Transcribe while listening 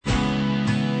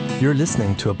You're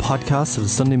listening to a podcast of the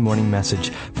Sunday morning message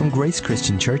from Grace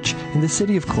Christian Church in the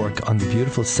city of Cork on the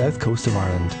beautiful south coast of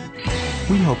Ireland.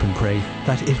 We hope and pray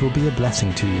that it will be a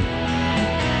blessing to you.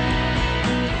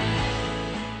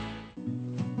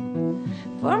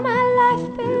 For my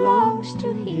life belongs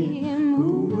to Him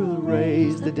Who will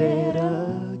raise the dead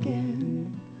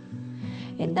again?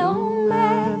 It don't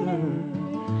matter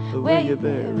Where you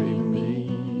bury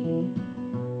me.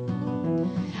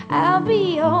 I'll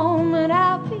be home and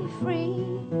I'll be free.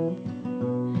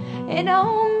 It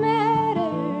don't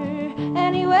matter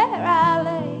anywhere I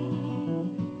lay.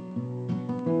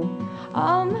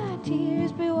 All my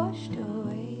tears be washed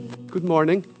away. Good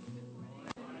morning.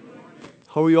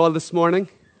 How are you all this morning?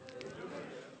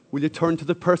 Will you turn to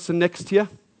the person next to you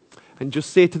and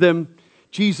just say to them,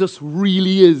 Jesus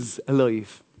really is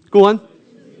alive. Go on.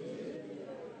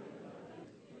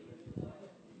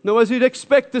 Now, as you'd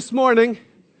expect this morning,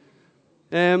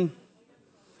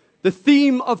 the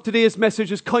theme of today's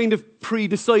message is kind of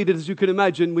pre-decided, as you can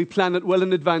imagine. We plan it well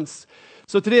in advance.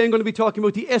 So today I'm going to be talking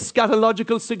about the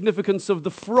eschatological significance of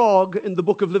the frog in the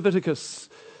book of Leviticus.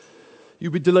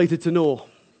 You'd be delighted to know.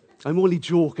 I'm only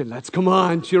joking, lads. Come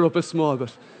on, cheer up a small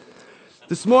bit.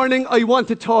 This morning I want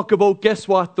to talk about, guess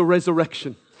what? The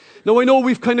resurrection. Now I know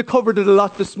we've kind of covered it a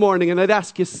lot this morning, and I'd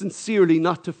ask you sincerely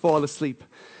not to fall asleep.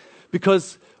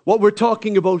 Because what we're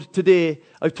talking about today,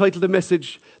 I've titled the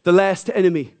message, The Last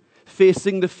Enemy,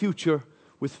 Facing the Future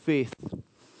with Faith.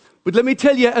 But let me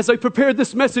tell you, as I prepared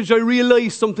this message, I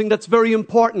realized something that's very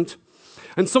important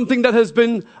and something that has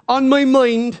been on my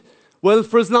mind, well,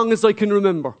 for as long as I can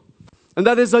remember. And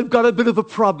that is, I've got a bit of a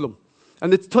problem.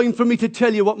 And it's time for me to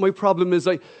tell you what my problem is.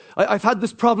 I've had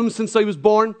this problem since I was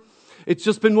born. It's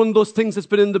just been one of those things that's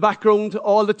been in the background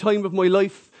all the time of my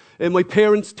life. My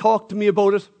parents talked to me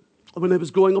about it. When I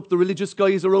was growing up, the religious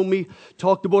guys around me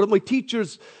talked about it. My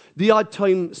teachers, the odd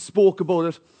time, spoke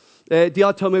about it. The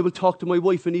odd time I will talk to my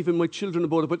wife and even my children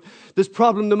about it. But this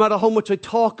problem, no matter how much I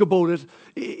talk about it,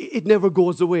 it never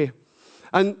goes away.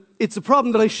 And it's a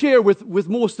problem that I share with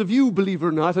most of you, believe it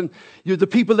or not, and you're the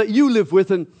people that you live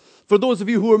with. And for those of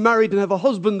you who are married and have a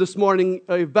husband this morning,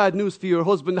 I have bad news for you. Your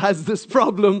husband has this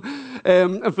problem.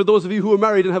 And for those of you who are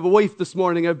married and have a wife this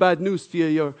morning, I have bad news for you.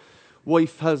 Your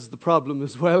wife has the problem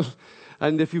as well.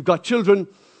 And if you've got children,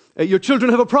 your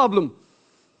children have a problem.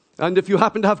 And if you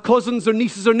happen to have cousins or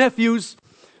nieces or nephews,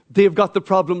 they've got the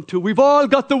problem too. We've all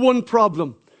got the one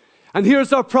problem. And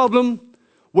here's our problem.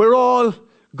 We're all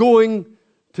going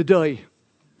to die.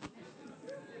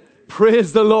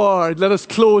 Praise the Lord. Let us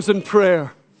close in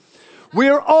prayer.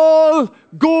 We're all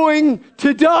going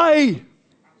to die.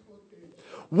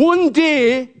 One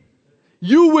day,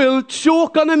 you will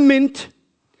choke on a mint,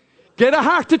 get a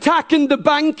heart attack in the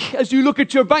bank as you look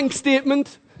at your bank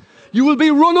statement. You will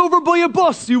be run over by a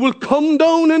bus. You will come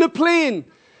down in a plane.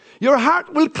 Your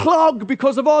heart will clog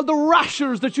because of all the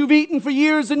rashers that you've eaten for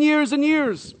years and years and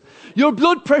years. Your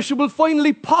blood pressure will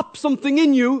finally pop something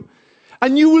in you,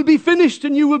 and you will be finished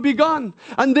and you will be gone.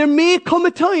 And there may come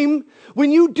a time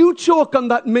when you do choke on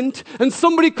that mint and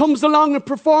somebody comes along and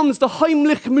performs the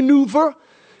Heimlich maneuver.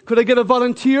 Could I get a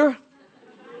volunteer?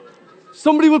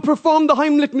 Somebody will perform the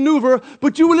Heimlich maneuver,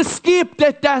 but you will escape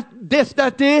death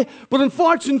that day. But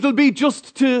unfortunately, it'll be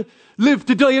just to live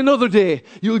to die another day.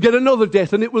 You'll get another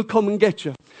death, and it will come and get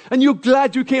you. And you're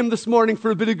glad you came this morning for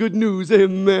a bit of good news.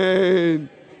 Amen.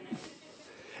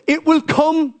 It will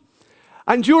come,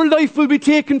 and your life will be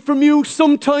taken from you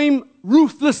sometime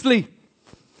ruthlessly.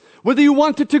 Whether you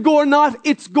want it to go or not,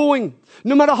 it's going.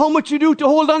 No matter how much you do to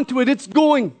hold on to it, it's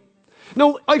going.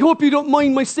 Now, I hope you don't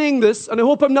mind my saying this, and I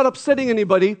hope I'm not upsetting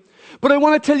anybody, but I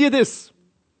want to tell you this.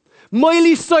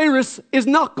 Miley Cyrus is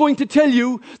not going to tell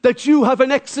you that you have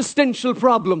an existential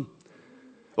problem.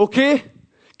 Okay?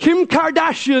 Kim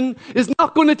Kardashian is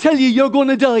not going to tell you you're going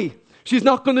to die. She's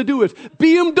not going to do it.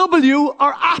 BMW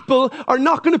or Apple are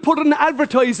not going to put on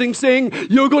advertising saying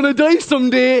you're going to die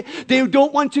someday. They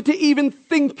don't want you to even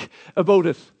think about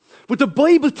it. But the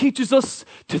Bible teaches us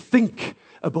to think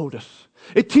about it.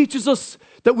 It teaches us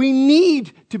that we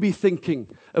need to be thinking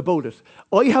about it.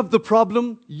 I have the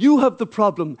problem. You have the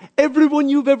problem. Everyone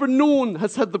you've ever known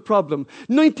has had the problem.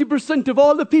 90% of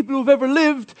all the people who've ever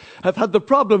lived have had the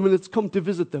problem, and it's come to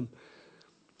visit them.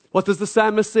 What does the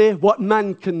psalmist say? What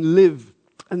man can live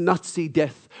and not see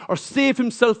death, or save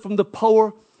himself from the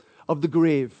power of the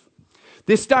grave?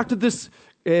 They started this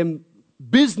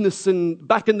business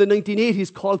back in the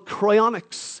 1980s called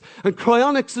cryonics. And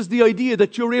cryonics is the idea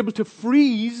that you're able to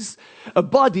freeze a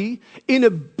body in a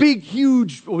big,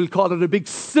 huge, we'll call it a big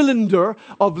cylinder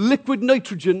of liquid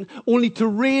nitrogen, only to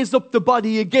raise up the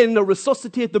body again or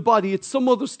resuscitate the body at some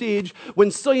other stage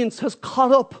when science has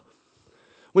caught up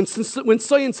When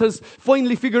science has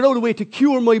finally figured out a way to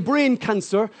cure my brain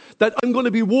cancer, that I'm going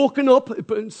to be woken up,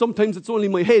 sometimes it's only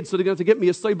my head, so they're going to have to get me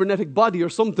a cybernetic body or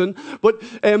something, but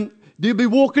you'll be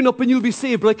woken up and you'll be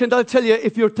saved. But I'll tell you,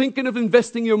 if you're thinking of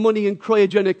investing your money in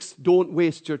cryogenics, don't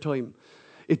waste your time.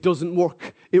 It doesn't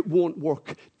work. It won't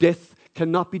work. Death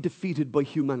cannot be defeated by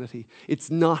humanity. It's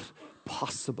not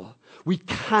possible. We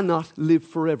cannot live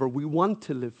forever. We want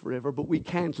to live forever, but we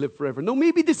can't live forever. Now,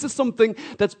 maybe this is something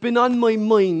that's been on my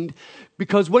mind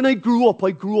because when I grew up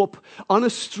on a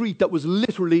street that was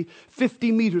literally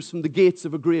 50 meters from the gates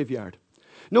of a graveyard.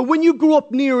 Now, when you grow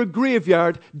up near a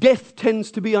graveyard, death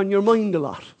tends to be on your mind a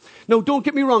lot. Now, don't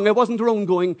get me wrong, I wasn't around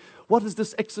going, what is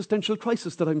this existential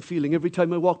crisis that I'm feeling every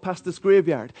time I walk past this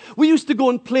graveyard? We used to go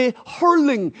and play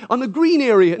hurling on a green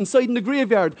area inside in the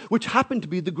graveyard, which happened to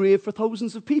be the grave for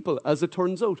thousands of people, as it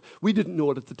turns out. We didn't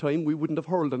know it at the time. We wouldn't have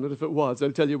hurled on it if it was.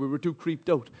 I'll tell you, we were too creeped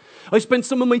out. I spent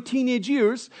some of my teenage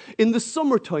years in the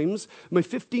summer times, my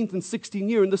 15th and 16th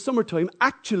year in the summertime,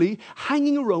 actually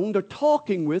hanging around or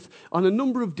talking with, on a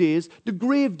number of days, the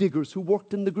grave diggers who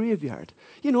worked in the graveyard.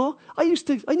 You know, I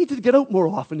needed to get out more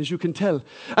often, as you can tell.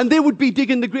 And they would be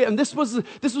digging the grave. And this was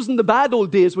in the bad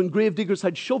old days when grave diggers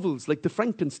had shovels, like the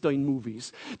Frankenstein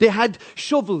movies. They had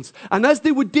shovels. And as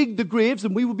they would dig the graves,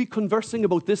 and we would be conversing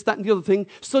about this, that, and the other thing,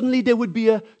 suddenly there would be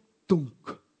a thunk.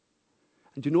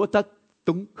 And do you know what that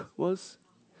thunk was?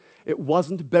 It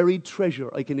wasn't buried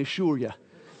treasure, I can assure you.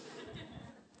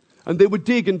 And they would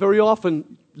dig, and very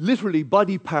often, literally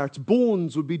body parts,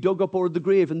 bones would be dug up out of the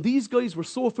grave. And these guys were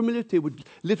so familiar, they would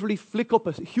literally flick up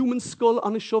a human skull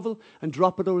on a shovel and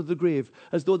drop it out of the grave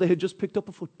as though they had just picked up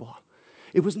a football.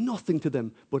 It was nothing to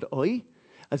them. But I,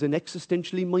 as an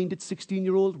existentially minded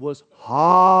 16-year-old, was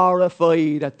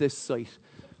horrified at this sight.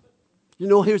 You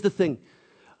know, here's the thing.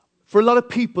 For a lot of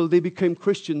people, they became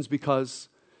Christians because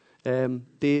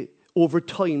they, over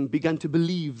time, began to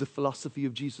believe the philosophy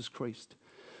of Jesus Christ.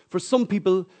 For some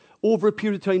people, over a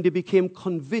period of time, they became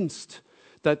convinced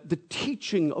that the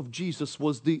teaching of Jesus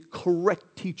was the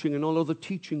correct teaching and all other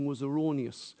teaching was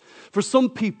erroneous. For some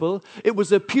people, it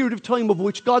was a period of time of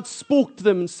which God spoke to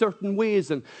them in certain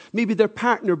ways, and maybe their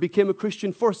partner became a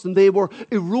Christian first and they were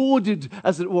eroded,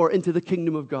 as it were, into the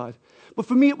kingdom of God. But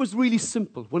for me, it was really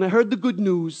simple. When I heard the good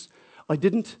news, I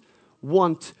didn't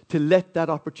want to let that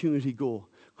opportunity go.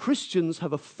 Christians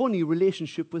have a funny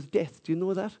relationship with death. Do you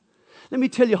know that? Let me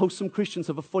tell you how some Christians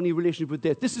have a funny relationship with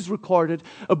death. This is recorded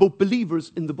about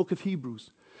believers in the book of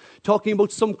Hebrews. Talking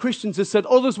about some Christians, it said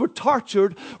others were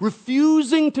tortured,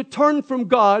 refusing to turn from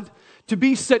God to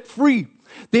be set free.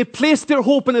 They placed their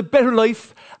hope in a better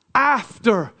life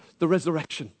after the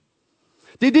resurrection.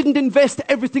 They didn't invest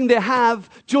everything they have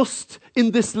just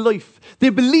in this life. They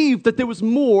believed that there was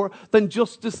more than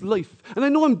just this life. And I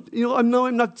know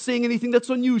I'm not saying anything that's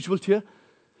unusual to you.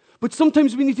 But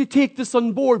sometimes we need to take this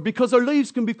on board because our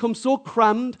lives can become so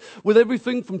crammed with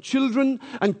everything from children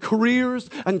and careers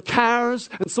and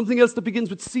cars and something else that begins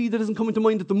with C that isn't coming to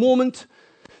mind at the moment.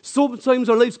 Sometimes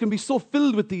our lives can be so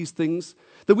filled with these things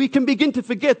that we can begin to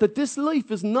forget that this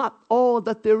life is not all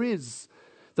that there is,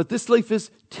 that this life is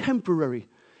temporary.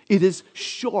 It is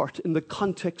short in the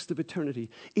context of eternity.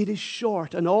 It is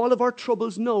short, and all of our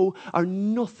troubles now are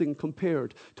nothing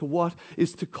compared to what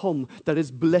is to come that is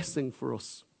blessing for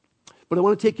us. But I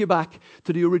want to take you back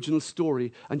to the original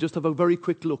story and just have a very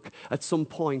quick look at some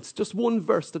points. Just one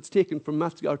verse that's taken from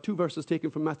Matthew, or two verses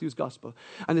taken from Matthew's Gospel.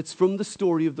 And it's from the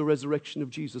story of the resurrection of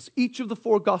Jesus. Each of the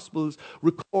four Gospels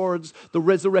records the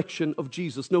resurrection of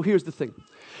Jesus. Now here's the thing.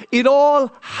 It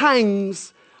all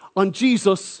hangs on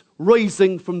Jesus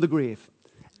rising from the grave.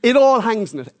 It all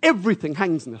hangs on it. Everything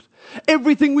hangs on it.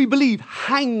 Everything we believe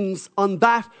hangs on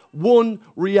that one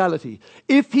reality.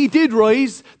 If he did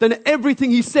rise, then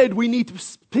everything he said we need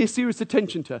to pay serious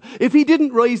attention to. If he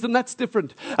didn't rise, then that's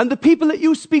different. And the people that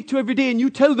you speak to every day and you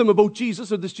tell them about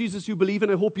Jesus or this Jesus you believe in,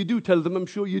 I hope you do tell them, I'm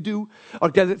sure you do, or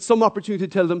get some opportunity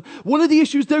to tell them, one of the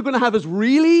issues they're going to have is,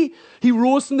 really? He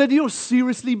rose from the dead? You don't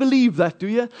seriously believe that, do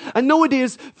you? And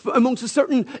nowadays, amongst a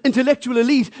certain intellectual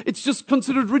elite, it's just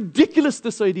considered ridiculous,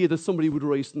 this idea that somebody would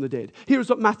rise from the dead. Here's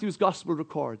what Matthew's Gospel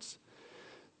records.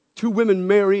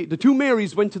 The two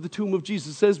Marys went to the tomb of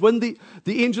Jesus. It says, when the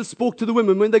angel spoke to the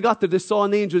women, when they got there, they saw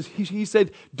an angel. He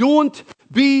said, don't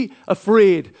be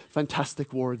afraid.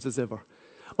 Fantastic words as ever.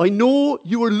 I know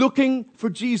you are looking for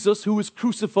Jesus who was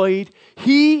crucified.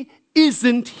 He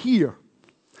isn't here.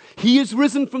 He is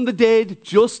risen from the dead,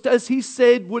 just as he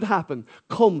said would happen.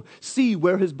 Come, see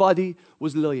where his body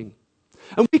was lying.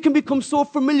 And we can become so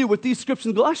familiar with these scriptures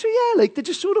and go, actually, yeah, like they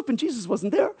just showed up and Jesus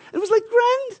wasn't there. It was like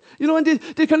grand, and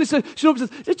they kind of showed up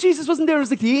and said, Jesus wasn't there. It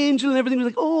was like the angel and everything was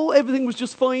like, oh, everything was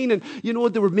just fine. And,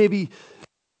 there were maybe,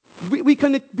 we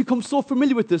kind of become so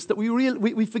familiar with this that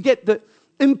we forget the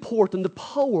import and the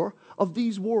power of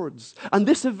these words and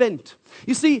this event.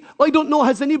 You see, I don't know,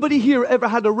 has anybody here ever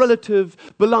had a relative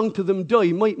belong to them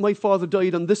die? My father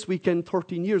died on this weekend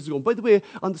 13 years ago. And by the way,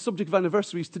 on the subject of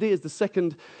anniversaries, today is the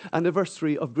second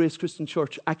anniversary of Grace Christian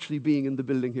Church actually being in the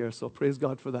building here. So praise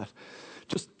God for that.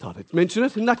 Just thought I'd mention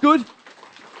it. Isn't that good?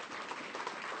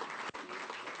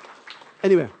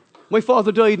 Anyway, my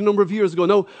father died a number of years ago.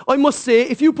 Now, I must say,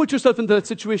 if you put yourself into that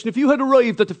situation, if you had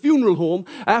arrived at the funeral home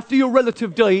after your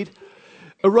relative died,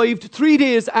 arrived 3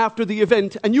 days after the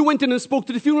event, and you went in and spoke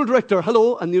to the funeral director,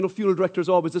 hello, and funeral director is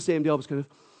always the same, they always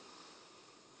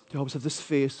have this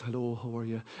face, hello, how are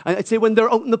you? And I'd say when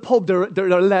they're out in the pub, they're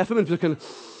laughing and they're kind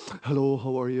of, hello,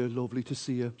 how are you, lovely to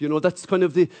see you. That's kind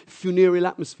of the funereal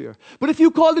atmosphere. But if you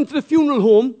called into the funeral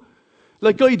home,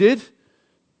 like I did,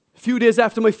 a few days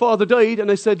after my father died,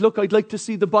 and I said, look, I'd like to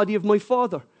see the body of my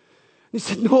father. And he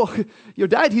said, no, your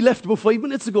dad, he left about 5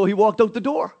 minutes ago, he walked out the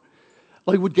door.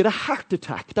 I would get a heart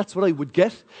attack. That's what I would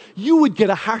get. You would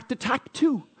get a heart attack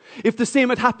too. If the same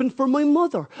had happened for my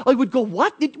mother, I would go,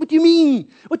 what do you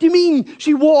mean? What do you mean?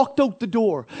 She walked out the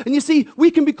door. And you see, we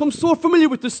can become so familiar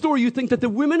with the story, you think that the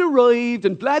women arrived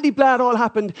and blah-de-blah all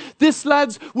happened. This,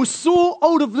 lads, was so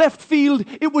out of left field,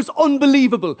 it was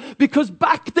unbelievable. Because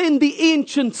back then, the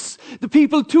ancients, the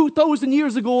people 2,000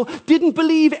 years ago, didn't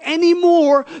believe any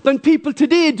more than people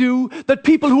today do, that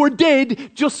people who are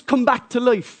dead just come back to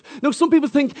life. Now, some people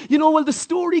think, well, the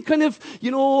story kind of,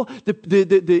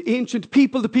 the ancient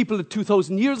people, the people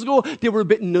 2,000 years ago, they were a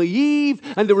bit naive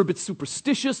and they were a bit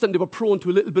superstitious and they were prone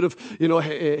to a little bit of,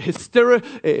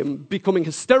 becoming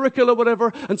hysterical or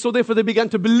whatever. And so therefore they began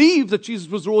to believe that Jesus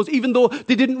was rose, even though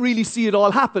they didn't really see it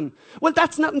all happen. Well,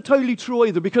 that's not entirely true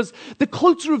either, because the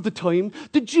culture of the time,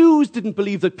 the Jews didn't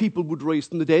believe that people would rise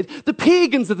from the dead. The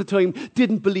pagans at the time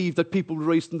didn't believe that people would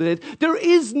rise from the dead. There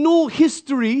is no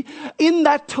history in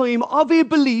that time of a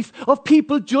belief of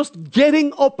people just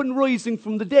getting up and rising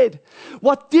from the dead.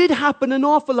 What did happen an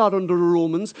awful lot under the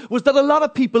Romans was that a lot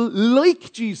of people,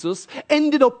 like Jesus,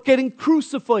 ended up getting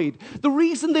crucified. The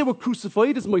reason they were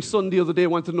crucified, as my son the other day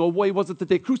wanted to know, why was it that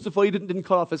they crucified it and didn't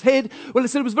cut off his head? Well, I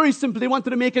said it was very simple. They wanted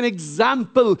to make an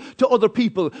example to other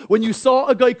people. When you saw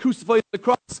a guy crucified on the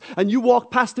cross and you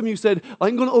walked past him, you said,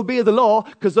 I'm going to obey the law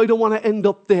because I don't want to end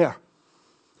up there.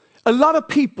 A lot of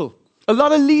people, a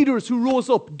lot of leaders who rose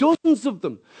up, dozens of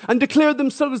them, and declared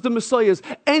themselves the Messiahs,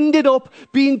 ended up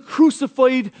being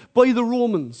crucified by the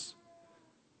Romans.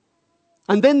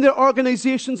 And then their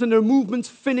organizations and their movements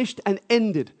finished and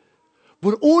ended.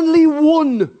 But only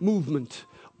one movement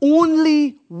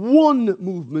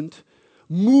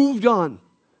moved on.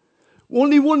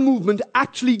 Only one movement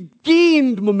actually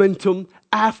gained momentum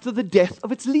after the death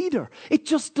of its leader. It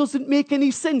just doesn't make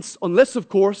any sense, unless, of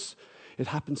course, it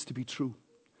happens to be true.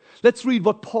 Let's read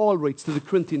what Paul writes to the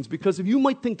Corinthians, because if you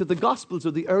might think that the Gospels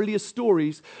are the earliest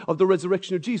stories of the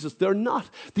resurrection of Jesus, they're not.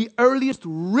 The earliest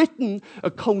written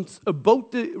accounts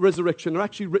about the resurrection are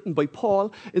actually written by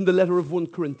Paul in the letter of 1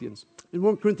 Corinthians. In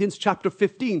 1 Corinthians chapter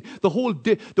 15, the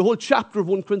whole chapter of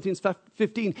 1 Corinthians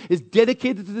 15 is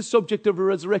dedicated to the subject of the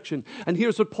resurrection. And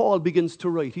here's what Paul begins to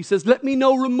write. He says, let me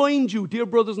now remind you, dear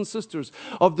brothers and sisters,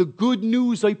 of the good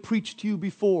news I preached to you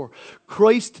before.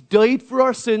 Christ died for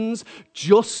our sins,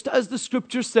 just as the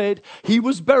scripture said. He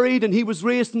was buried and he was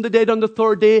raised from the dead on the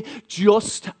third day,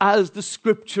 just as the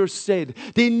scripture said.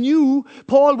 They knew,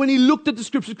 Paul, when he looked at the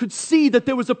scripture, could see that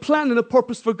there was a plan and a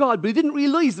purpose for God, but he didn't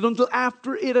realize it until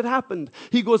after it had happened.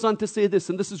 He goes on to say this,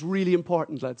 and this is really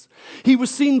important, lads. He was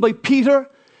seen by Peter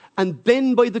and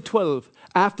then by the 12.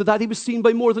 After that, he was seen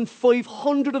by more than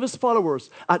 500 of his followers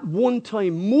at one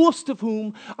time, most of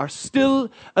whom are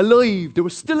still alive. They were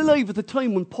still alive at the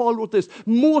time when Paul wrote this.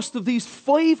 Most of these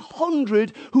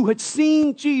 500 who had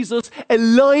seen Jesus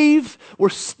alive were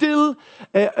still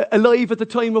alive at the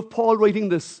time of Paul writing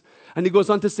this. And he goes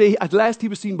on to say, at last he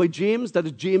was seen by James, that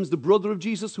is James, the brother of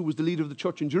Jesus, who was the leader of the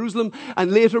church in Jerusalem,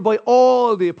 and later by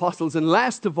all the apostles. And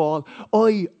last of all,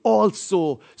 I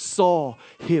also saw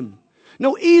him.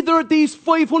 Now, either these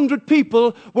 500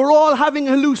 people were all having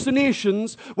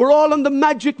hallucinations, were all on the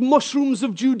magic mushrooms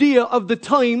of Judea of the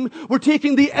time, were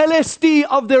taking the LSD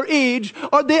of their age,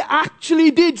 or they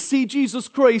actually did see Jesus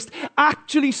Christ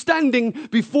actually standing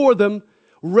before them,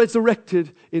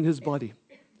 resurrected in his body.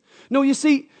 Now, you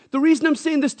see, the reason I'm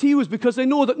saying this to you is because I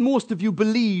know that most of you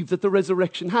believe that the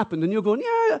resurrection happened. And you're going,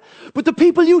 yeah, but the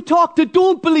people you talk to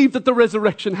don't believe that the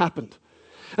resurrection happened.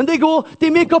 And they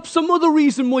make up some other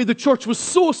reason why the church was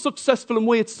so successful and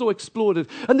why it so exploded.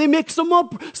 And they make some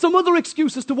other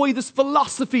excuse as to why this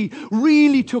philosophy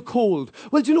really took hold.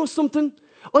 Well, do you know something?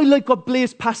 I like what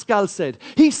Blaise Pascal said.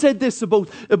 He said this about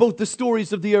the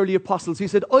stories of the early apostles. He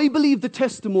said, I believe the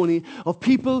testimony of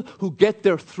people who get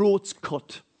their throats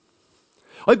cut.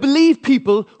 I believe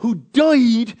people who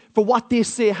died for what they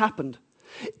say happened.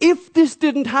 If this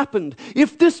didn't happen,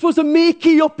 if this was a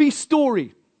makey-uppy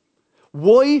story,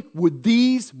 why would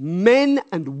these men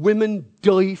and women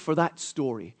die for that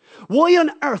story? Why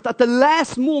on earth, at the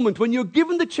last moment, when you're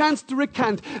given the chance to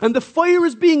recant and the fire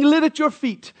is being lit at your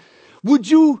feet, would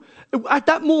you, at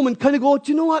that moment, kind of go,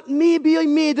 do you know what? Maybe I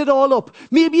made it all up.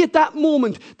 Maybe at that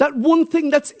moment, that one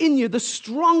thing that's in you, the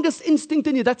strongest instinct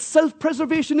in you, that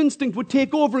self-preservation instinct would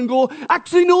take over and go,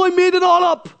 actually, no, I made it all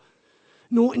up.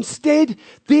 No, instead,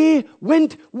 they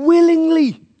went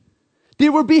willingly. They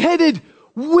were beheaded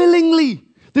willingly.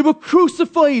 They were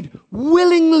crucified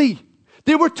willingly.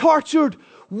 They were tortured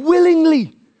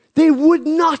willingly. They would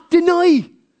not deny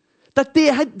that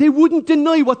they wouldn't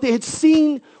deny what they had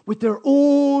seen with their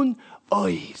own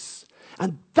eyes.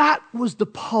 And that was the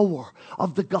power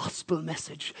of the gospel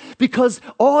message. Because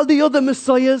all the other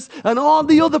messiahs and all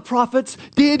the other prophets,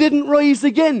 they didn't rise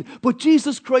again. But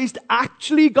Jesus Christ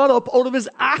actually got up out of his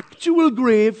actual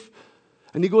grave.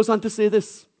 And he goes on to say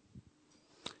this.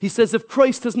 He says, if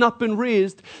Christ has not been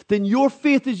raised, then your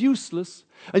faith is useless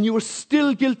and you are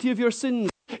still guilty of your sins.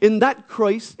 In that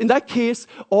case,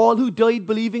 all who died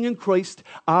believing in Christ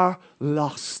are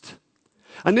lost.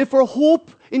 And if our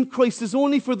hope in Christ is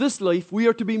only for this life, we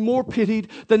are to be more pitied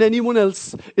than anyone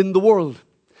else in the world.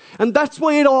 And that's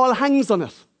why it all hangs on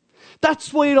it.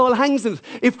 That's why it all hangs on it.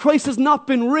 If Christ has not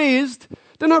been raised,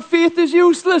 then our faith is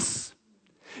useless.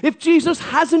 If Jesus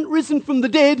hasn't risen from the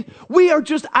dead, we are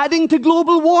just adding to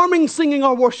global warming singing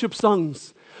our worship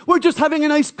songs. We're just having a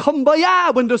nice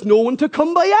kumbaya when there's no one to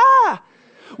kumbaya.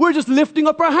 We're just lifting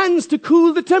up our hands to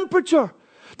cool the temperature.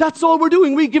 That's all we're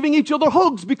doing. We're giving each other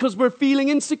hugs because we're feeling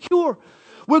insecure.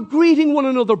 We're greeting one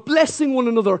another, blessing one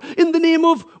another in the name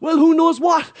of, well, who knows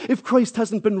what, if Christ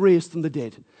hasn't been raised from the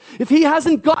dead. If he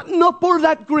hasn't gotten up out of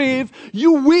that grave,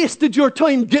 you wasted your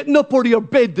time getting up out of your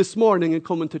bed this morning and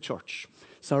coming to church.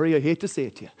 Sorry, I hate to say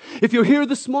it to you. If you're here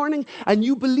this morning and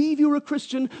you believe you're a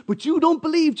Christian, but you don't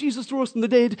believe Jesus rose from the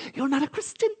dead, you're not a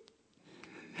Christian.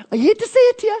 I hate to say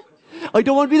it to you. I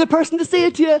don't want to be the person to say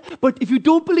it to you, but if you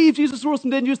don't believe Jesus rose from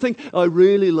the dead, you just think, I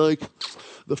really like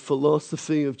the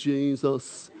philosophy of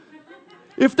Jesus.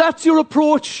 If that's your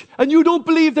approach and you don't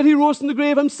believe that he rose from the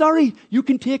grave, I'm sorry. You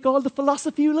can take all the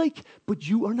philosophy you like, but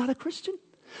you are not a Christian.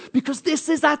 Because this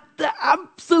is at the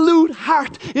absolute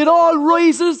heart. It all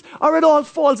rises or it all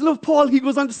falls. Look, Paul, he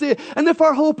goes on to say, and if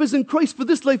our hope is in Christ for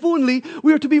this life only,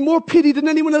 we are to be more pitied than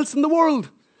anyone else in the world.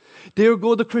 There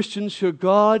go the Christians, sure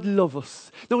God love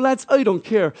us. Now lads, I don't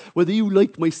care whether you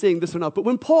like my saying this or not, but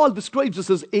when Paul describes us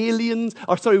as aliens,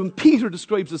 when Peter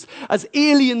describes us as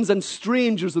aliens and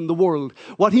strangers in the world,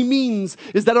 what he means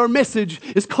is that our message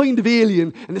is kind of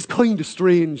alien and it's kind of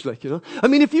strange, like, you know. I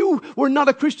mean, if you were not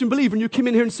a Christian believer and you came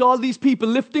in here and saw all these people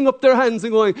lifting up their hands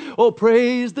and going, oh,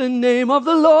 praise the name of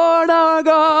the Lord our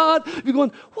God, you're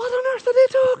going, what on earth are they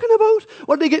talking about?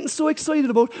 What are they getting so excited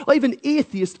about? I have an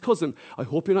atheist cousin. I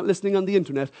hope you're not listening on the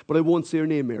internet, but I won't say her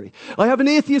name, Mary. I have an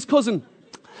atheist cousin,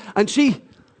 and she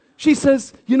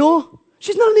says, you know,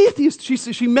 she's not an atheist.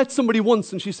 She met somebody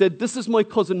once, and she said, this is my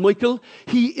cousin Michael.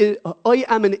 I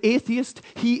am an atheist.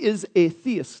 He is a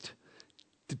theist.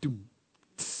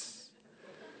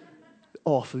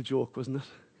 Awful joke, wasn't it?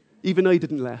 Even I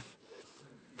didn't laugh.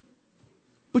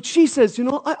 But she says, you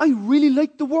know, I really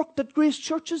like the work that Grace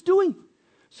Church is doing.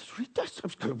 I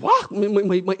was kind of, what?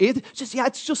 My atheist. She says, yeah,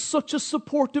 it's just such a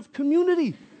supportive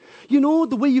community. You know,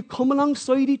 the way you come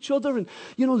alongside each other and,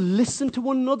 you know, listen to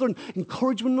one another and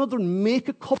encourage one another and make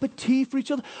a cup of tea for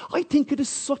each other. I think it is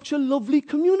such a lovely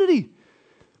community.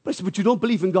 But I said, but you don't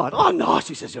believe in God? Oh, no,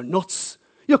 she says, you're nuts.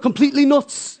 You're completely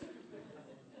nuts.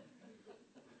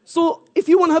 So if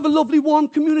you want to have a lovely, warm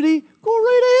community, go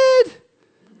right ahead.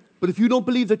 But if you don't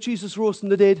believe that Jesus rose from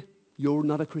the dead, you're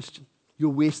not a Christian. You're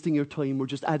wasting your time. We're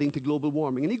just adding to global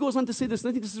warming. And he goes on to say this, and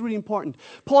I think this is really important.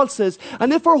 Paul says,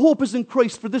 and if our hope is in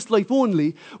Christ for this life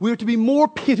only, we are to be more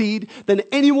pitied than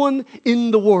anyone in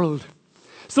the world.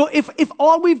 So if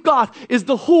all we've got is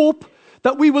the hope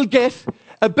that we will get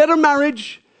a better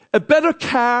marriage, a better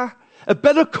car, a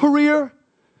better career,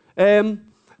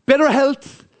 better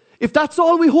health, if that's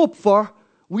all we hope for,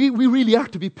 we really are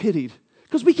to be pitied.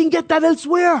 Because we can get that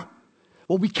elsewhere.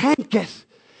 What we can't get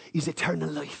is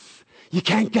eternal life. You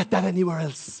can't get that anywhere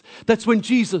else. That's when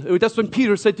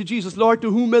Peter said to Jesus, Lord, to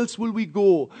whom else will we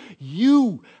go?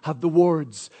 You have the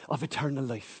words of eternal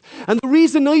life. And the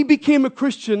reason I became a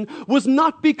Christian was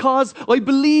not because I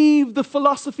believed the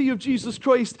philosophy of Jesus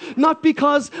Christ, not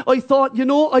because I thought,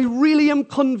 I really am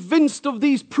convinced of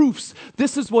these proofs.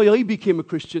 This is why I became a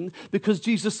Christian, because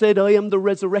Jesus said, I am the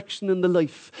resurrection and the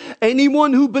life.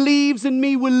 Anyone who believes in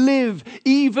me will live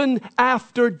even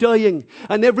after dying.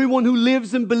 And everyone who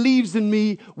lives and believes in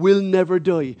me will never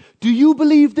die. Do you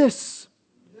believe this?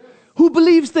 Yes. Who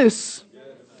believes this? Yes.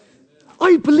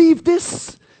 I believe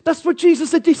this. That's what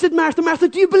Jesus said. He said, Martha, Martha,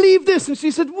 do you believe this? And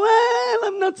she said, well,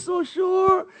 I'm not so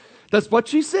sure. That's what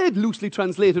she said, loosely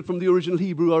translated from the original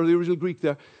Hebrew or the original Greek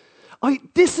there.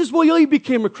 This is why I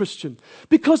became a Christian.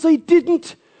 Because I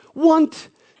didn't want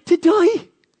to die.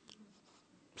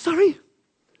 Sorry.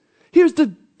 Here's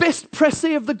the best presse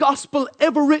of the gospel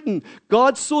ever written.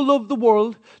 God so loved the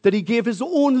world that he gave his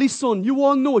only son. You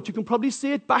all know it. You can probably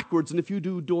say it backwards. And if you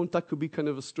don't. That could be kind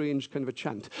of a strange kind of a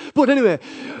chant. But anyway,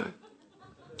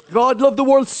 God loved the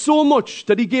world so much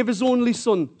that he gave his only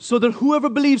son so that whoever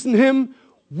believes in him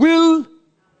will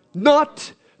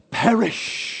not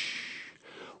perish.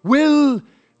 Will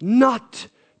not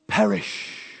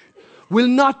perish. Will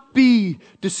not be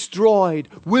destroyed,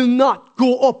 will not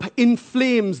go up in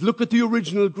flames. Look at the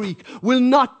original Greek. Will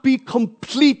not be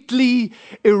completely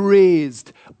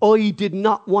erased. I did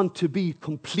not want to be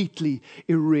completely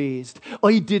erased.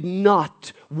 I did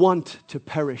not want to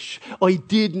perish. I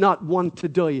did not want to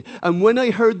die. And when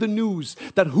I heard the news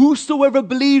that whosoever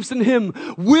believes in him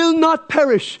will not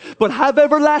perish, but have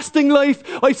everlasting life,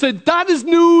 I said, that is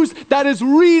news that is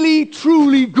really,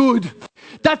 truly good.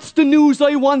 That's the news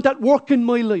I want at work in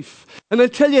my life. And I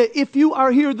tell you, if you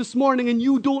are here this morning and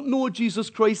you don't know Jesus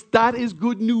Christ, that is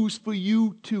good news for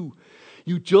you too.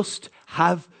 You just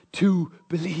have to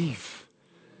believe.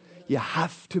 You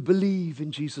have to believe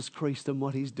in Jesus Christ and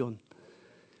what he's done.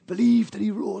 Believe that he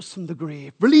rose from the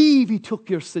grave. Believe he took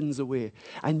your sins away,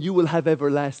 and you will have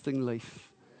everlasting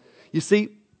life. You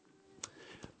see,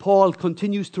 Paul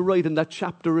continues to write in that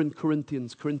chapter in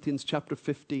Corinthians chapter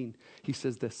 15. He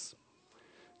says this: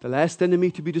 the last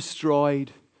enemy to be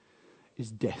destroyed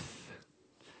is death.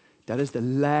 That is the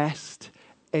last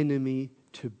enemy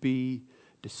to be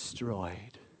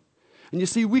destroyed. And you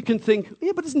see, we can think,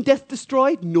 yeah, but isn't death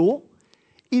destroyed? No,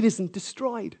 it isn't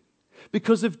destroyed.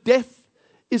 Because if death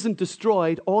isn't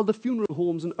destroyed, all the funeral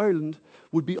homes in Ireland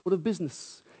would be out of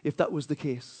business if that was the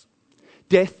case.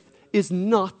 Death is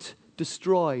not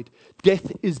destroyed.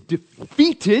 Death is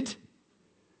defeated,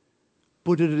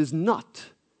 but it is not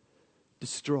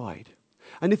destroyed.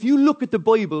 And if you look at the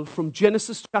Bible from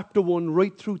Genesis chapter 1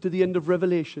 right through to the end of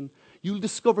Revelation, you'll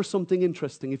discover something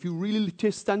interesting. If you really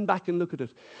stand back and look at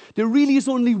it, there really is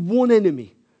only one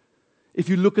enemy. If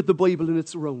you look at the Bible and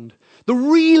it's around, the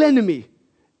real enemy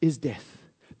is death.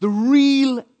 The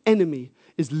real enemy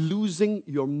is losing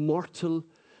your mortal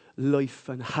life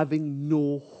and having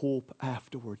no hope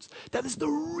afterwards. That is the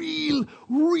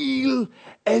real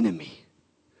enemy.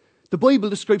 The Bible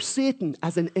describes Satan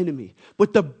as an enemy,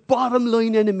 but the bottom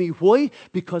line enemy. Why?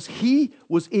 Because he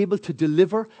was able to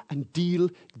deliver and deal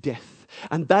death.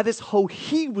 And that is how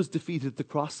he was defeated at the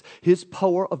cross. His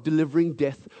power of delivering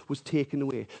death was taken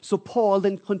away. So Paul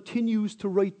then continues to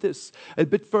write this. A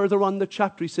bit further on the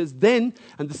chapter, he says, then,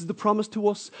 and this is the promise to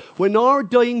us, when our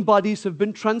dying bodies have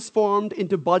been transformed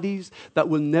into bodies that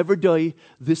will never die,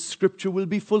 this scripture will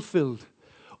be fulfilled.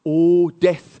 Oh,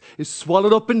 death is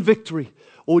swallowed up in victory.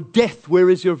 Oh, death, where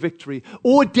is your victory?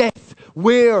 Oh, death,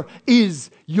 where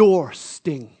is your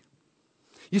sting?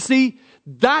 You see,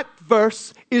 that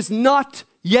verse is not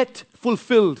yet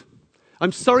fulfilled.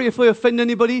 I'm sorry if I offend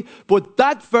anybody, but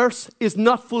that verse is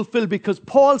not fulfilled because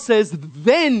Paul says,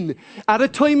 then, at a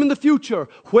time in the future,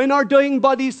 when our dying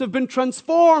bodies have been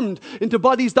transformed into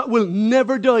bodies that will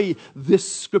never die,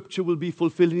 this scripture will be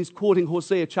fulfilled. And he's quoting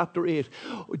Hosea chapter 8.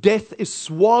 Death is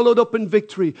swallowed up in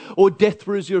victory. Oh, death,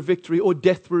 where is your victory? Oh,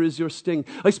 death, where is your sting?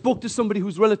 I spoke to somebody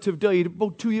whose relative died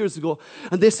about 2 years ago,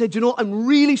 and they said, I'm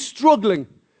really struggling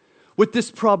with this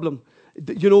problem.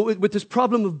 With this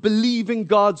problem of believing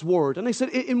God's word. And I said,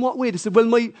 in what way? They said, well,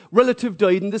 my relative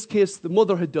died. In this case, the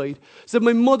mother had died. I said,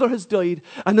 my mother has died,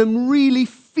 and I'm really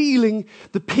feeling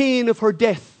the pain of her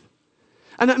death.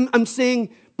 And I'm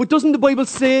saying, but doesn't the Bible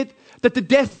say that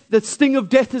the sting of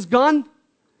death is gone?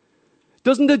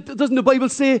 Doesn't the Bible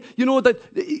say,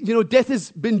 that death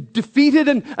has been defeated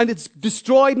and it's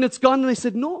destroyed and it's gone? And I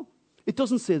said, no, it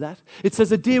doesn't say that. It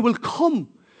says a day will come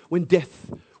when death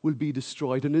will be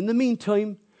destroyed. And in the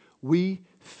meantime, we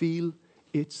feel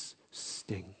its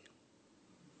sting.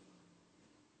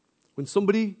 When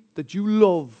somebody that you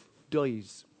love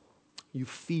dies, you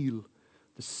feel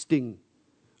the sting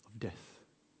of death.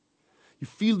 You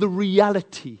feel the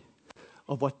reality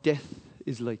of what death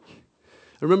is like.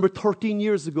 I remember 13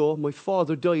 years ago, my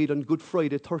father died on Good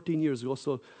Friday, 13 years ago,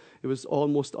 so it was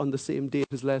almost on the same day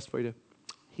as last Friday.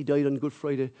 He died on Good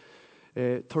Friday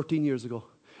 13 years ago.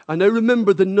 And I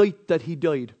remember the night that he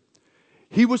died.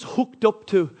 He was hooked up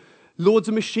to loads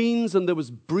of machines, and there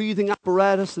was breathing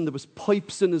apparatus, and there was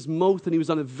pipes in his mouth, and he was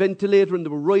on a ventilator, and they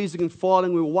were rising and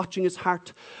falling. We were watching his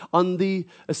heart on the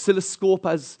oscilloscope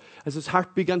as his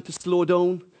heart began to slow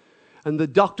down. And the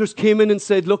doctors came in and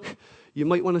said, look, you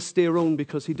might want to stay around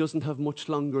because he doesn't have much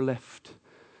longer left.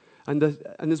 And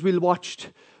as we watched,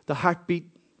 the heartbeat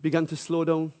began to slow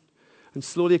down. And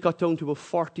slowly it got down to about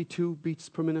 42 beats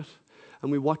per minute.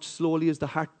 And we watched slowly as the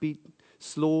heartbeat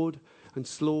slowed and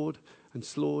slowed and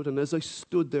slowed. And as I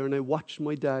stood there and I watched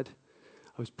my dad,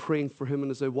 I was praying for him.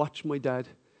 And as I watched my dad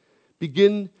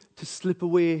begin to slip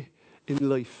away in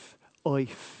life, I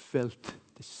felt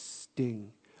the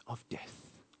sting of death.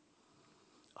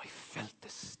 I felt the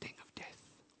sting of death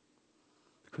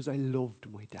because I loved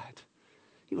my dad.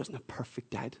 He wasn't a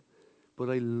perfect dad, but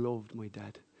I loved my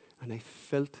dad. And I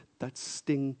felt that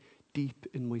sting deep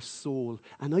in my soul.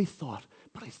 And I thought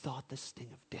the sting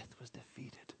of death was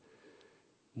defeated.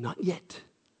 Not yet.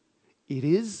 It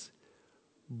is,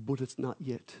 but it's not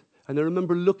yet. And I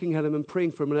remember looking at him and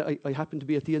praying for him. And I happened to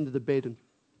be at the end of the bed, and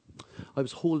I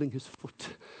was holding his foot.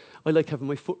 I like having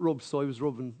my foot rubbed, so I was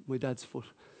rubbing my dad's foot.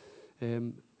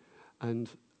 And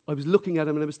I was looking at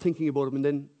him and I was thinking about him. And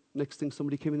then next thing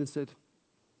somebody came in and said,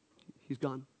 he's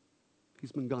gone.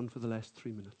 He's been gone for the last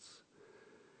 3 minutes.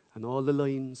 And all the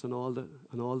lines and all the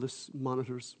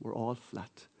monitors were all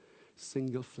flat,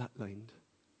 single flat lined.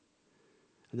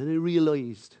 And then I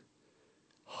realized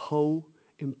how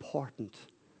important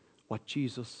what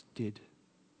Jesus did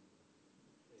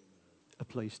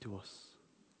applies to us.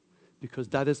 Because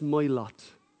that is my lot.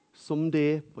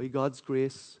 Someday, by God's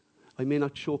grace, I may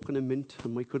not choke on a mint. I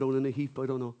might go down in a heap, I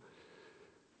don't know.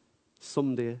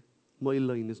 Someday, my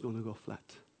line is going to go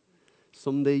flat.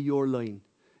 Someday your line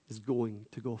is going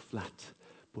to go flat.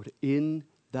 But in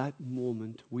that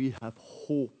moment, we have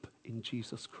hope in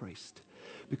Jesus Christ.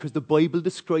 Because the Bible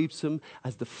describes him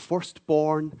as the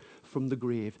firstborn from the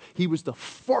grave. He was the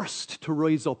first to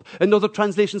rise up. Another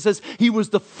translation says he was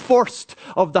the first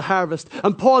of the harvest.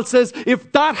 And Paul says,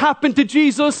 if that happened to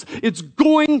Jesus, it's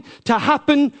going to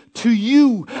happen to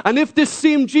you. And if this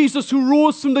same Jesus who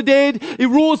rose from the dead, he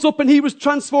rose up and he was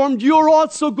transformed, you're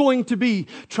also going to be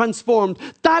transformed.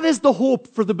 That is the hope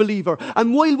for the believer.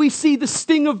 And while we see the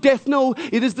sting of death now,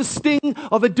 it is the sting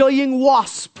of a dying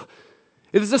wasp.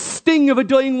 It is a sting of a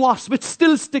dying wasp. It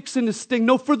still sticks in a sting.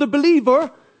 Now, for the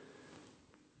believer,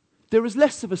 there is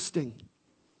less of a sting.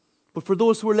 But for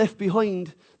those who are left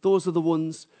behind, those are the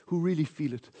ones who really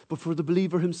feel it. But for the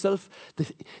believer himself,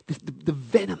 the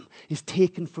venom is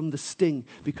taken from the sting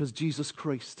because Jesus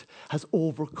Christ has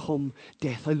overcome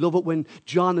death. I love it when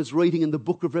John is writing in the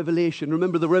book of Revelation.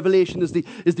 Remember, the Revelation is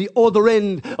the other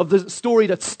end of the story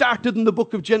that started in the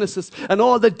book of Genesis, and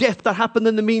all the death that happened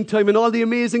in the meantime and all the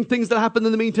amazing things that happened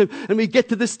in the meantime. And we get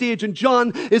to this stage, and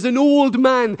John is an old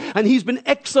man, and he's been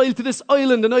exiled to this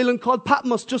island, an island called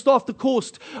Patmos, just off the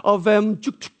coast of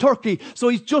Turkey. So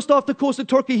he's just off the coast of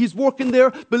Turkey. He's working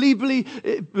there, believed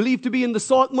to be in the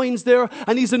salt mines there,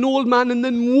 and he's an old man. And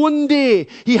then one day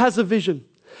he has a vision.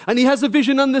 And he has a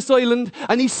vision on this island,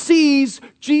 and he sees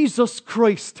Jesus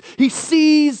Christ. He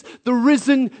sees the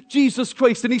risen Jesus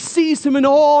Christ, and he sees him in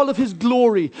all of his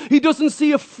glory. He doesn't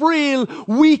see a frail,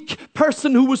 weak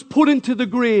person who was put into the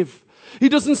grave. He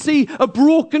doesn't see a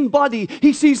broken body.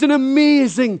 He sees an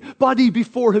amazing body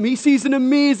before him. He sees an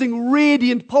amazing,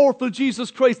 radiant, powerful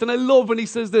Jesus Christ. And I love when he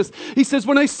says this. He says,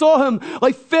 when I saw him,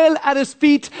 I fell at his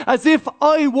feet as if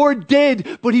I were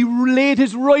dead. But he laid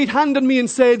his right hand on me and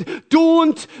said,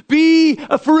 don't be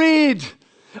afraid.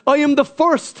 I am the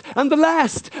first and the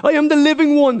last. I am the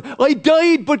living one. I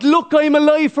died, but look, I am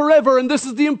alive forever. And this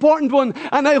is the important one.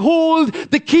 And I hold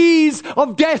the keys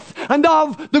of death and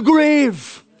of the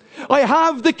grave. I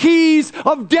have the keys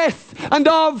of death and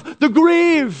of the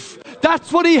grave.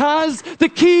 That's what he has, the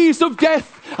keys of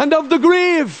death and of the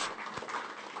grave.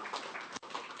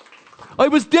 I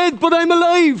was dead, but I'm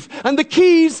alive. And the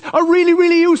keys are really,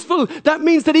 really useful. That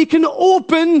means that he can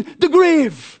open the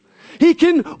grave. He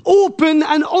can open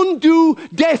and undo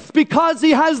death because he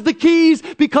has the keys,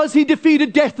 because he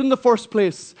defeated death in the first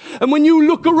place. And when you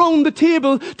look around the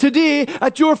table today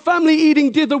at your family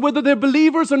eating dinner, whether they're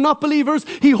believers or not believers,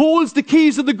 he holds the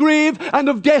keys of the grave and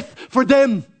of death for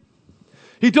them.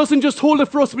 He doesn't just hold it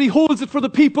for us, but he holds it for the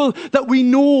people that we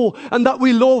know and that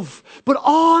we love. But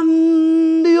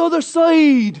on the other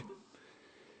side,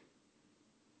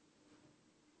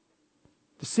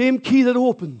 the same key that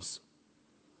opens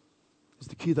is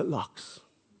the key that locks.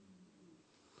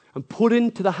 And put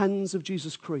into the hands of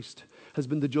Jesus Christ has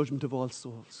been the judgment of all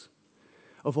souls,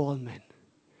 of all men.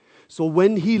 So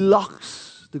when he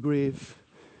locks the grave,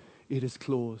 it is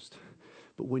closed.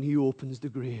 But when he opens the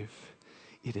grave,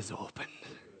 it is opened.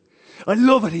 I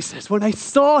love it, he says. When I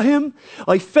saw him,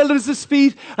 I fell at his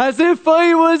feet as if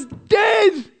I was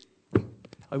dead.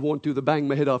 I won't do the bang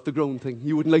my head off the ground thing.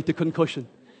 You wouldn't like the concussion.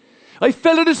 I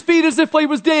fell at his feet as if I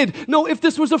was dead. No, if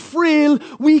this was a frail,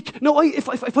 weak... No,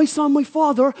 if I saw my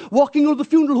father walking out of the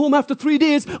funeral home after 3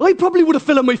 days, I probably would have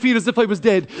fell at my feet as if I was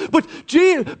dead. But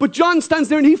John stands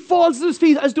there and he falls at his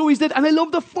feet as though he's dead. And I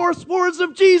love the first words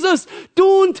of Jesus.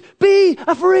 Don't be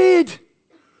afraid.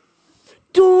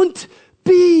 Don't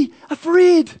be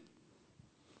afraid.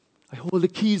 I hold the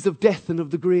keys of death and of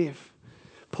the grave.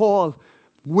 Paul,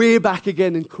 way back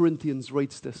again in Corinthians,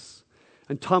 writes this.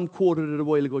 And Tom quoted it a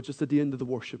while ago, just at the end of the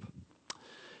worship.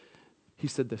 He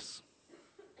said this: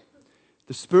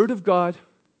 the Spirit of God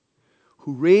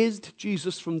who raised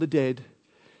Jesus from the dead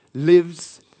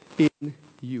lives in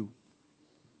you.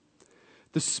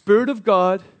 The Spirit of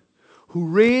God who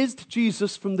raised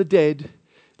Jesus from the dead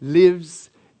lives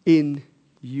in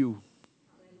you.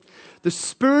 The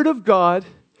Spirit of God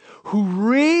who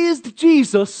raised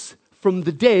Jesus from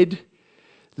the dead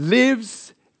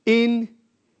lives in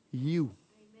you.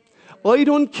 I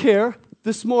don't care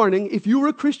this morning if you're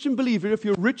a Christian believer, if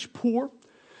you're rich, poor,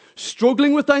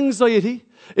 struggling with anxiety,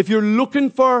 if you're looking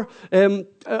for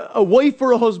a wife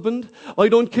or a husband. I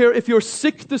don't care if you're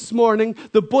sick this morning.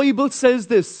 The Bible says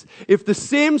this: if the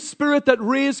same Spirit that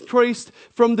raised Christ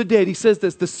from the dead, he says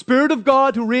this, the Spirit of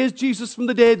God who raised Jesus from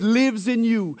the dead lives in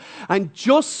you. And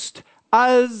just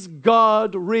as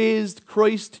God raised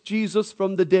Christ Jesus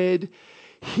from the dead,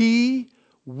 he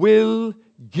will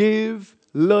give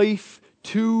life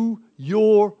to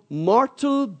your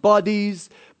mortal bodies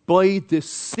by the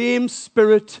same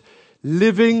Spirit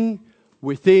living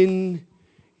within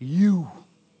you.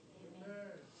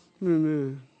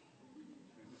 Amen.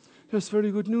 That's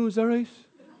very good news, all right?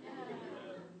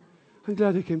 I'm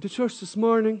glad I came to church this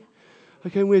morning. I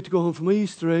can't wait to go home for my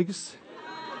Easter eggs.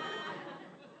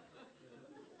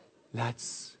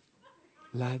 Lads.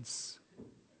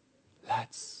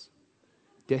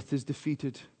 Death is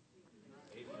defeated.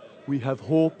 We have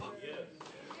hope.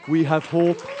 We have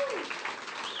hope.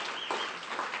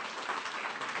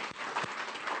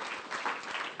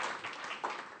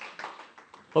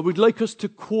 I would like us to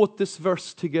quote this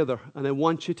verse together, and I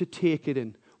want you to take it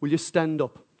in. Will you stand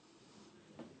up?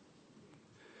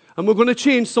 And we're going to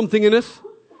change something in it.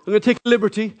 I'm going to take a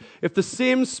liberty. If the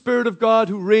same Spirit of God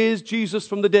who raised Jesus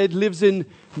from the dead lives in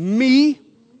me,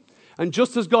 and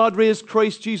just as God raised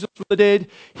Christ Jesus from the dead,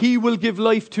 he will give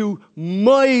life to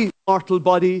my mortal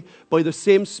body by the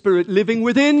same Spirit living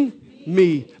within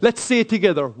me. Let's say it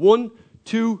together. 1,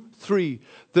 2, 3.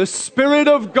 The Spirit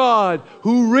of God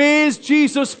who raised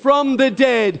Jesus from the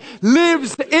dead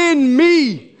lives in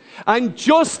me. And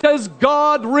just as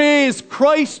God raised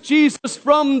Christ Jesus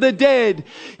from the dead,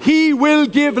 he will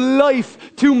give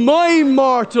life to my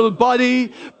mortal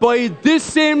body by this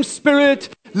same Spirit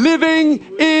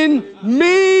living in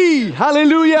me.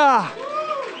 Hallelujah.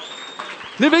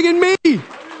 Living in me.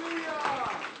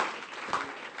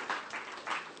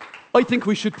 I think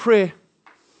we should pray.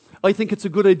 I think it's a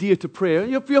good idea to pray. Are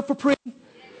you up for praying?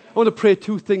 I want to pray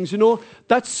 2 things. You know,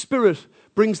 that Spirit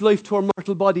brings life to our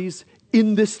mortal bodies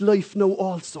in this life now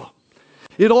also.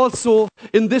 It also,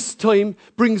 in this time,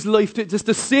 brings life to it. It's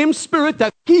the same Spirit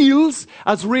that heals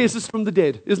as raises from the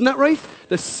dead. Isn't that right?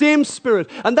 The same Spirit.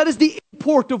 And that is the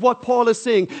import of what Paul is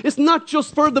saying. It's not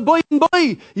just for the by and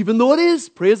by, even though it is,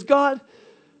 praise God.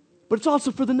 But it's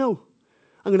also for the now.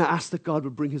 I'm going to ask that God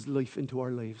would bring his life into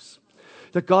our lives.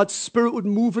 That God's Spirit would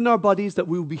move in our bodies, that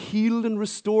we will be healed and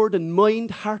restored in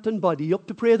mind, heart and body. You up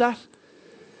to pray that?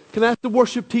 Can I ask the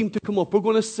worship team to come up? We're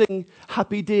going to sing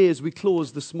Happy Day as we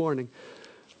close this morning.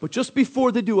 But just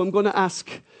before they do, I'm going to ask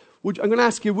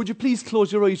you, would you please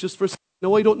close your eyes just for a second?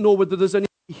 Now, I don't know whether there's anybody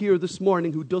here this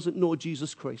morning who doesn't know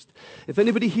Jesus Christ. If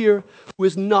anybody here who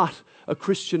is not a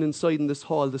Christian inside in this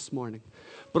hall this morning.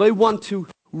 But I want to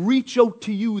reach out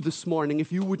to you this morning,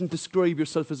 if you wouldn't describe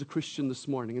yourself as a Christian this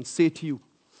morning, and say to you,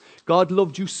 God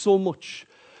loved you so much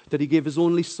that he gave his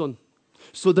only Son,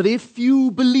 so that if you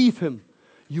believe him,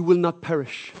 you will not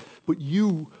perish, but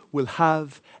you will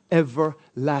have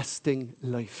everlasting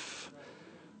life.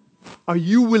 Are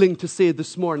you willing to say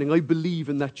this morning, I believe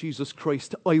in that Jesus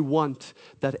Christ. I want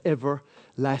that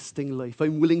everlasting life.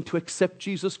 I'm willing to accept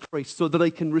Jesus Christ so that I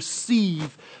can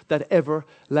receive that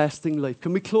everlasting life.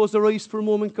 Can we close our eyes for a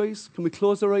moment, guys? Can we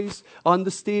close our eyes on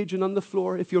the stage and on the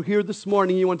floor? If you're here this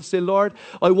morning, you want to say, Lord,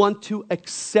 I want to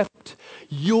accept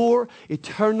your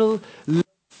eternal life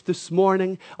this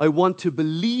morning. I want to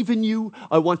believe in you.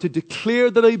 I want to declare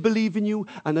that I believe in you,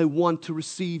 and I want to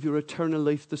receive your eternal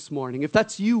life this morning. If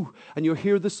that's you and you're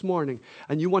here this morning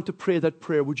and you want to pray that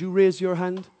prayer, would you raise your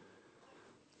hand?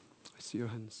 I see your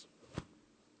hands.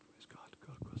 Praise God.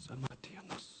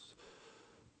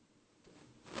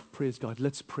 Praise God.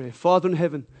 Let's pray. Father in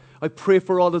heaven, I pray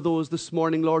for all of those this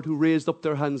morning, Lord, who raised up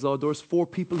their hands, Lord. There's 4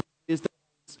 people who raised their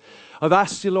hands. I've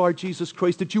asked you, Lord Jesus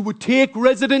Christ, that you would take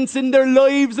residence in their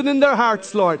lives and in their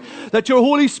hearts, Lord. That your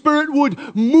Holy Spirit would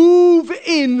move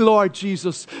in, Lord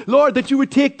Jesus. Lord, that you would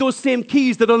take those same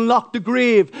keys that unlock the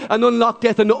grave and unlock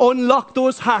death and unlock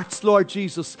those hearts, Lord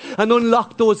Jesus, and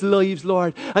unlock those lives,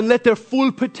 Lord. And let their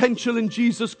full potential in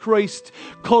Jesus Christ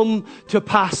come to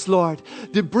pass, Lord.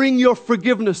 To bring your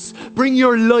forgiveness, bring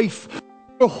your life,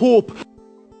 your hope.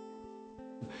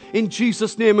 In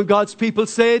Jesus' name, and God's people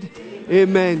said,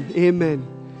 amen, amen.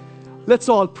 Let's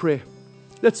all pray.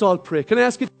 Let's all pray. Can I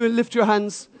ask you to lift your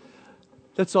hands?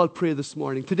 Let's all pray this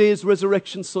morning. Today is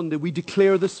Resurrection Sunday. We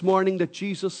declare this morning that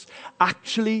Jesus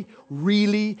actually,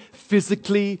 really,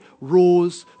 physically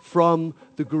rose from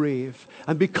the grave.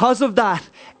 And because of that,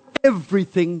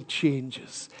 everything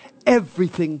changes.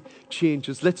 Everything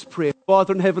changes. Let's pray.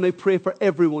 Father in heaven, I pray for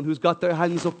everyone who's got their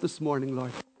hands up this morning,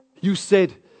 Lord. You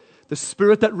said, the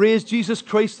Spirit that raised Jesus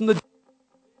Christ from the dead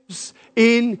is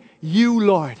in you,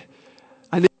 Lord.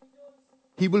 And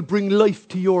He will bring life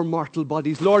to your mortal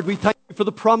bodies. Lord, we thank you for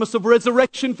the promise of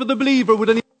resurrection for the believer. Would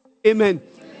anyone say amen?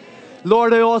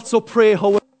 Lord, I also pray,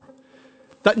 however,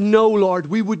 that now, Lord,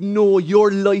 we would know your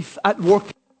life at work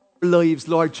in our lives,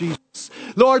 Lord Jesus.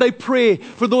 Lord, I pray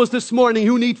for those this morning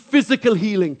who need physical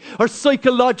healing or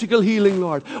psychological healing,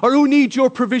 Lord, or who need your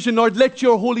provision, Lord. Let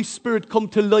your Holy Spirit come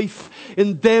to life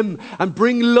in them and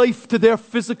bring life to their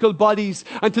physical bodies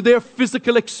and to their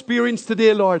physical experience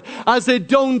today, Lord, as a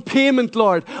down payment,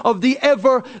 Lord, of the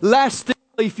everlasting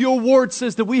life. Your word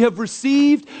says that we have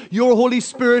received your Holy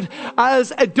Spirit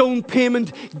as a down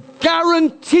payment,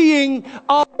 guaranteeing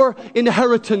our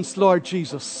inheritance, Lord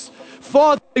Jesus.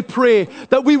 Father, I pray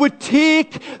that we would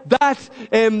take that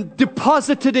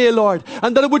deposit today, Lord,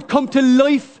 and that it would come to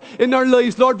life in our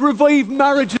lives, Lord. Revive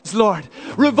marriages, Lord.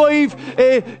 Revive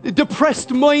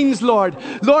depressed minds, Lord.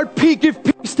 Lord, give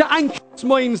peace to anxious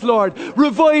minds, Lord.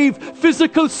 Revive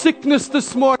physical sickness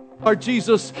this morning, Lord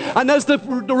Jesus. And as the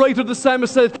writer of the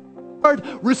psalmist said, Lord,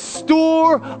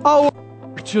 restore our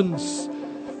fortunes.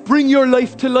 Bring your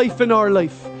life to life in our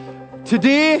life.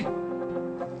 Today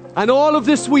and all of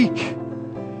this week,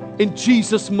 in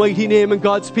Jesus' mighty name. And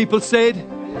God's people said,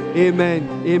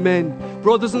 amen, amen.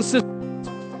 Brothers and sisters,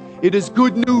 it is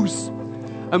good news.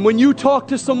 And when you talk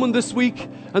to someone this week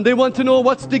and they want to know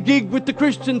what's the gig with the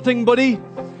Christian thing, buddy,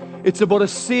 it's about a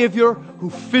Savior who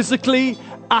physically,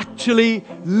 actually,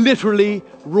 literally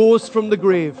rose from the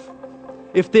grave.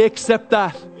 If they accept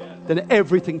that, then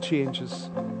everything changes.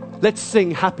 Let's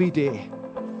sing Happy Day,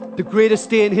 the greatest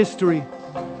day in history.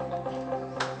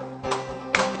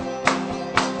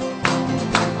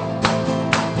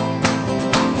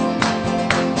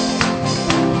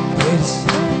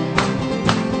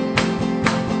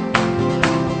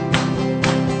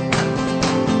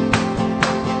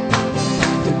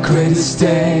 Greatest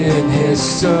day in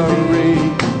history.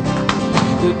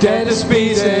 The dead is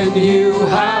beaten, you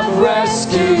have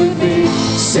rescued me.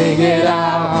 Sing it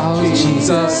out,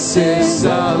 Jesus is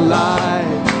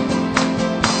alive.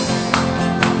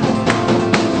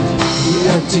 The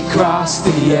empty cross,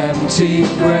 the empty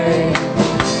grave,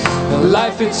 the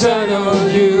life eternal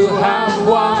you have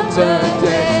won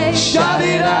today. Shout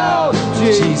it out,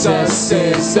 Jesus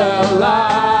is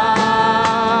alive.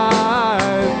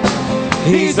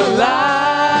 He's alive,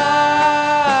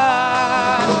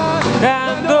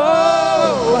 and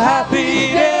oh, happy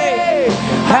day,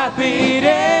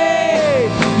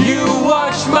 you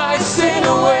wash my sin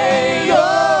away.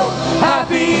 Oh,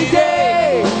 happy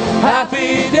day,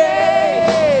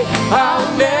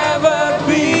 I'll never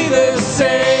be the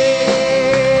same.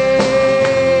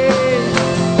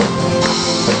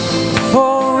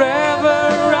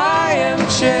 Forever I am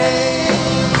changed.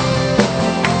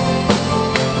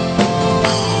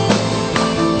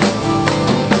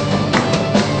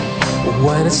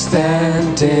 When I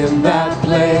stand in that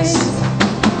place,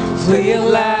 flee and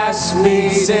last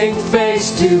meeting face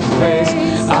to face,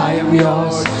 I am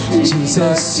yours,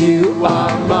 Jesus, you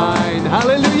are mine.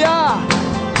 Hallelujah.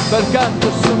 The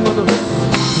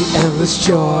endless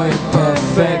joy,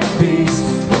 perfect peace,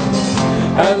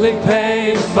 earthly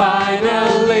pain,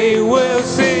 finally we'll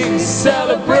sing,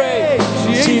 celebrate.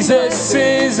 Jesus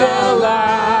is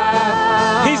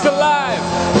alive. He's alive.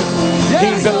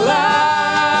 He's alive.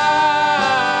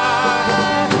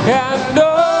 And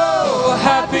oh,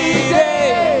 happy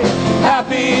day,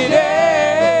 happy day.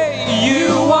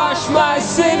 You wash my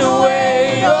sin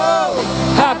away. Oh,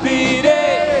 happy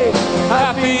day,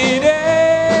 happy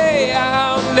day.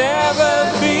 I'll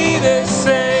never be the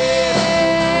same.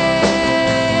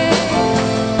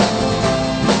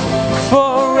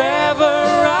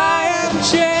 Forever I am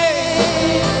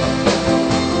changed.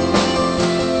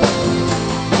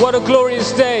 What a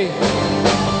glorious day.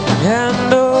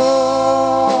 And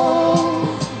oh,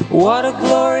 what a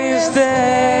glorious day.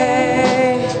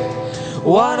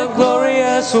 What a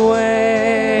glorious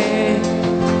way.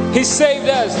 He saved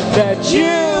us, that you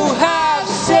have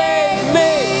saved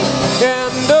me.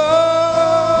 And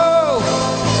oh,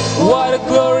 what a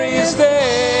glorious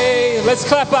day. Let's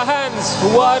clap our hands.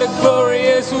 What a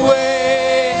glorious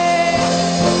way.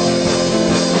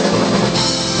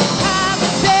 Have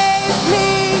saved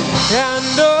me.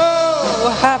 And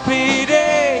oh, happy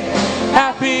day,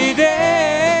 happy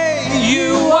day.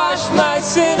 You wash my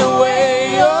sin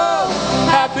away. Oh,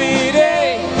 happy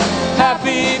day,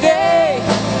 happy day.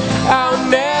 I'll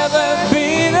never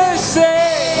be the same.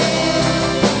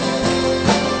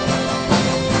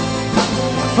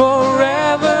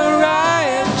 Forever I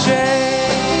am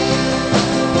changed.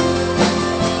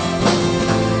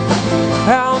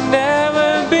 I'll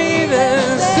never be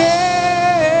the same.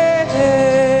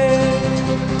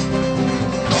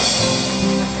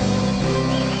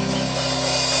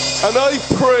 And I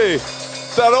pray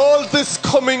that all this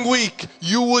coming week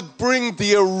you would bring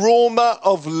the aroma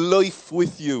of life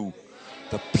with you.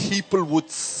 The people would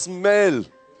smell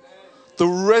the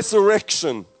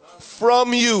resurrection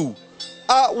from you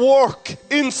at work,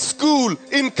 in school,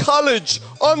 in college,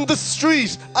 on the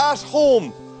street, at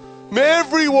home. May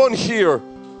everyone here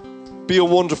be a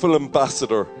wonderful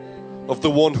ambassador of the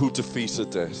one who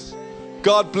defeated death.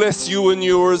 God bless you and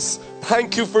yours.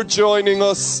 Thank you for joining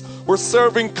us. We're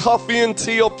serving coffee and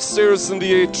tea upstairs in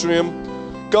the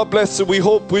atrium. God bless you. We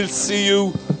hope we'll see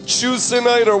you Tuesday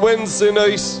night or Wednesday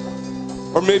night,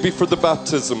 or maybe for the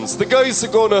baptisms. The guys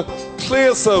are going to play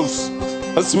us out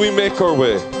as we make our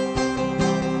way.